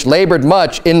Persis, which labored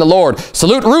much in the Lord.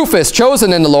 Salute Rufus,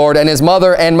 chosen in the Lord, and his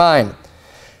mother and mine.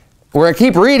 We're going to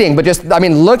keep reading, but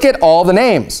look at all the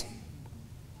names.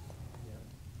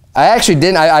 I actually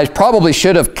didn't, I probably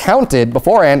should have counted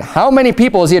beforehand. How many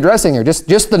people is he addressing here?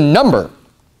 Just the number.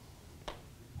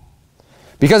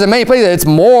 Because in many places it's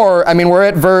more, we're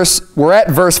at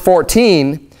verse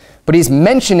 14, but he's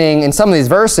mentioning in some of these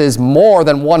verses more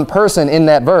than one person in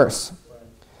that verse.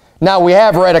 Now we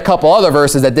have read a couple other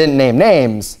verses that didn't name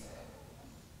names,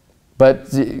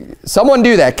 but someone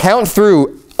do that. Count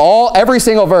through every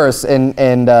single verse and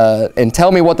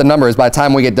tell me what the number is by the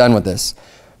time we get done with this.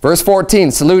 Verse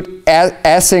 14, salute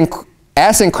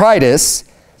Asyncritus.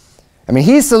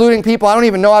 He's saluting people, I don't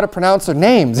even know how to pronounce their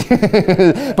names,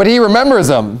 but he remembers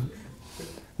them.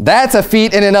 That's a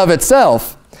feat in and of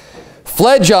itself.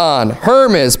 Phlegon,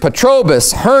 Hermes,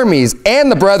 Patrobus, Hermes,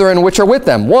 and the brethren which are with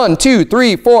them. 1, 2,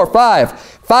 3, 4, 5.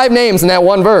 5 names in that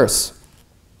one verse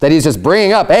that he's just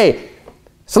bringing up. Hey,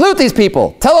 salute these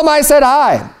people. Tell them I said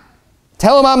hi.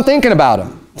 Tell them I'm thinking about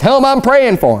them. Tell them I'm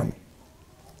praying for them.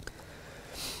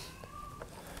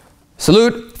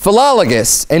 Salute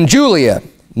Philologus and Julia,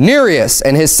 Nereus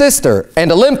and his sister,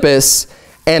 and Olympus,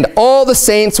 and all the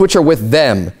saints which are with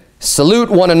them. Salute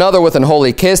one another with an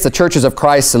holy kiss. The churches of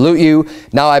Christ salute you.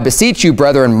 Now I beseech you,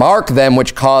 brethren, mark them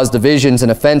which cause divisions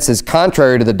and offenses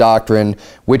contrary to the doctrine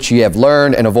which ye have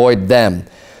learned, and avoid them.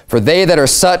 For they that are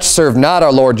such serve not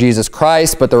our Lord Jesus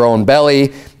Christ, but their own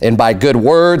belly, and by good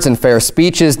words and fair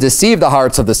speeches deceive the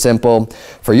hearts of the simple.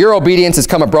 For your obedience is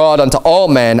come abroad unto all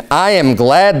men. I am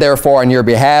glad therefore on your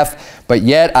behalf, but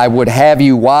yet I would have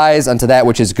you wise unto that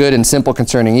which is good and simple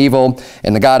concerning evil.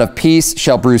 And the God of peace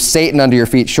shall bruise Satan under your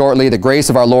feet shortly. The grace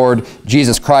of our Lord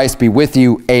Jesus Christ be with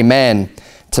you. Amen.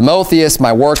 Timotheus,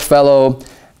 my work fellow,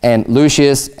 and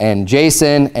Lucius, and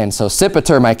Jason, and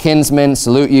Sosipater, my kinsman,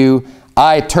 salute you.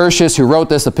 I, Tertius, who wrote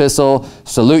this epistle,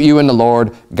 salute you in the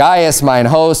Lord. Gaius, mine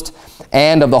host,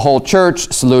 and of the whole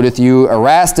church, saluteth you.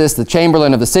 Erastus, the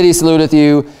chamberlain of the city, saluteth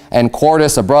you. And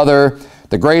Quartus, a brother.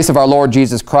 The grace of our Lord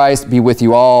Jesus Christ be with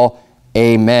you all.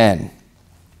 Amen.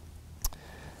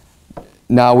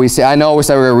 Now we say, I know we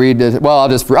said we were going to read this. Well,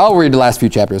 I'll read the last few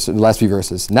chapters, the last few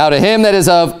verses. Now to him that is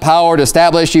of power to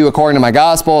establish you according to my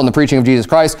gospel and the preaching of Jesus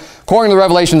Christ, according to the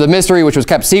revelation of the mystery which was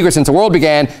kept secret since the world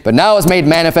began, but now is made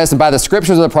manifest and by the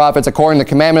scriptures of the prophets, according to the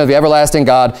commandment of the everlasting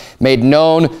God, made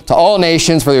known to all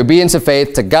nations for the obedience of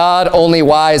faith. To God only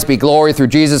wise be glory through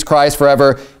Jesus Christ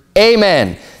forever.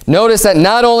 Amen. Notice that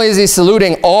not only is he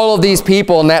saluting all of these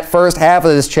people in that first half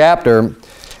of this chapter,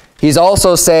 he's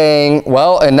also saying,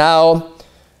 well, and now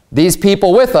these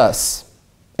people with us.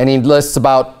 And he lists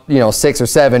about 6 or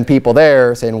 7 people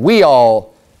there saying, we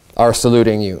all are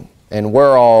saluting you. And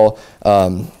we're all,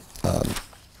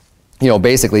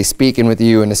 basically speaking with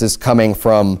you. And this is coming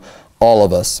from all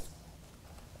of us.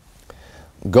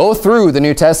 Go through the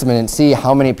New Testament and see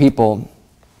how many people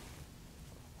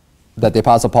that the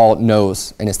Apostle Paul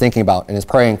knows and is thinking about and is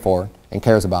praying for and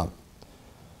cares about.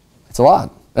 It's a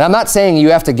lot. And I'm not saying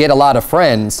you have to get a lot of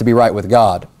friends to be right with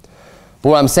God. But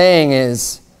what I'm saying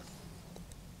is,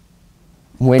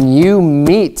 when you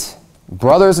meet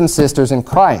brothers and sisters in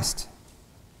Christ,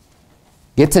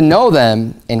 get to know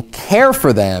them and care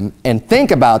for them and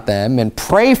think about them and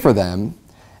pray for them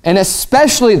and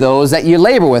especially those that you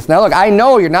labor with. Now look, I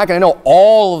know you're not going to know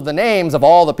all of the names of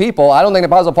all the people. I don't think the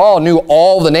Apostle Paul knew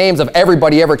all the names of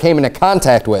everybody he ever came into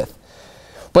contact with.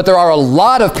 But there are a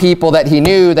lot of people that he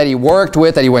knew, that he worked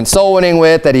with, that he went soul winning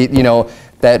with, that he,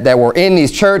 that were in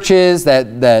these churches,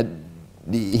 that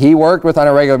he worked with on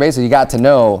a regular basis. He got to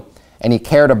know, and he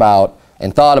cared about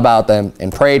and thought about them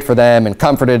and prayed for them and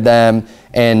comforted them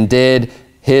and did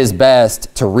his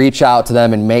best to reach out to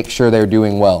them and make sure they're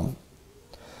doing well.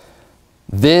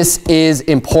 This is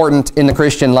important in the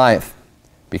Christian life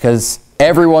because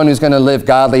everyone who's going to live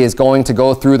godly is going to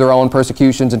go through their own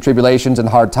persecutions and tribulations and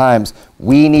hard times.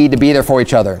 We need to be there for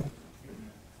each other.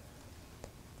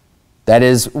 That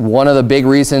is one of the big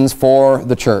reasons for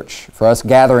the church, for us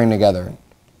gathering together,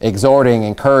 exhorting,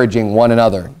 encouraging one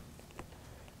another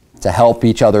to help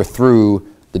each other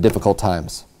through the difficult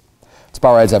times. Let's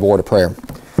bow our heads and have a word of prayer.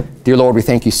 Dear Lord, we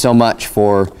thank you so much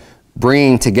for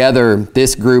bringing together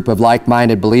this group of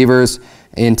like-minded believers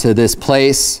into this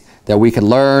place that we could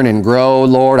learn and grow.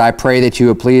 Lord, I pray that you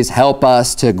would please help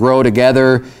us to grow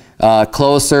together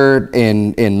closer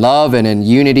in love and in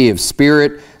unity of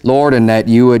spirit, Lord, and that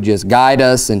you would just guide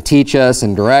us and teach us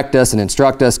and direct us and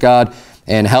instruct us, God,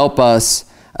 and help us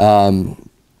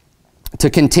to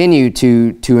continue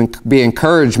to be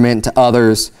encouragement to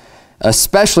others,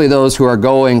 especially those who are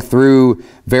going through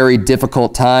very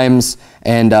difficult times.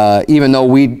 And even though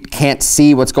we can't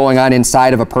see what's going on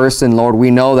inside of a person, Lord,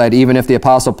 we know that even if the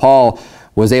Apostle Paul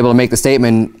was able to make the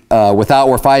statement, without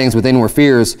were fightings, within were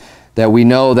fears, that we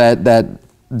know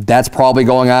that's probably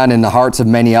going on in the hearts of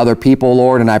many other people,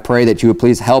 Lord. And I pray that you would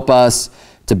please help us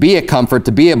to be a comfort,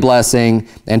 to be a blessing,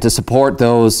 and to support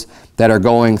those that are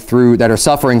going through, that are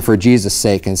suffering for Jesus'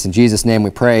 sake. And it's in Jesus' name we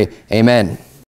pray, amen.